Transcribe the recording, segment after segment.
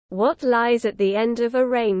What lies at the end of a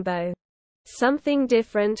rainbow? Something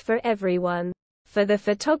different for everyone. For the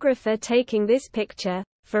photographer taking this picture,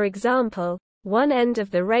 for example, one end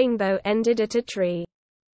of the rainbow ended at a tree.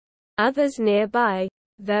 Others nearby,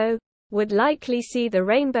 though, would likely see the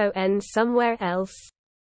rainbow end somewhere else.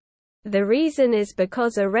 The reason is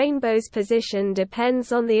because a rainbow's position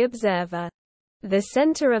depends on the observer. The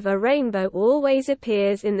center of a rainbow always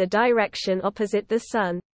appears in the direction opposite the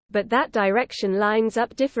sun, but that direction lines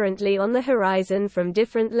up differently on the horizon from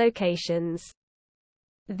different locations.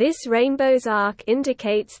 This rainbow's arc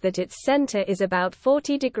indicates that its center is about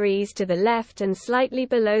 40 degrees to the left and slightly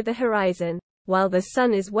below the horizon, while the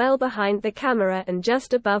sun is well behind the camera and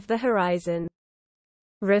just above the horizon.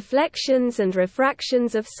 Reflections and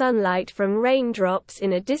refractions of sunlight from raindrops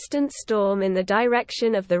in a distant storm in the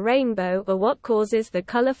direction of the rainbow are what causes the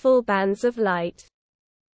colorful bands of light.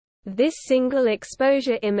 This single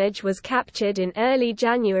exposure image was captured in early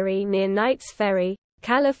January near Ferry,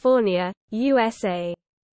 California, USA.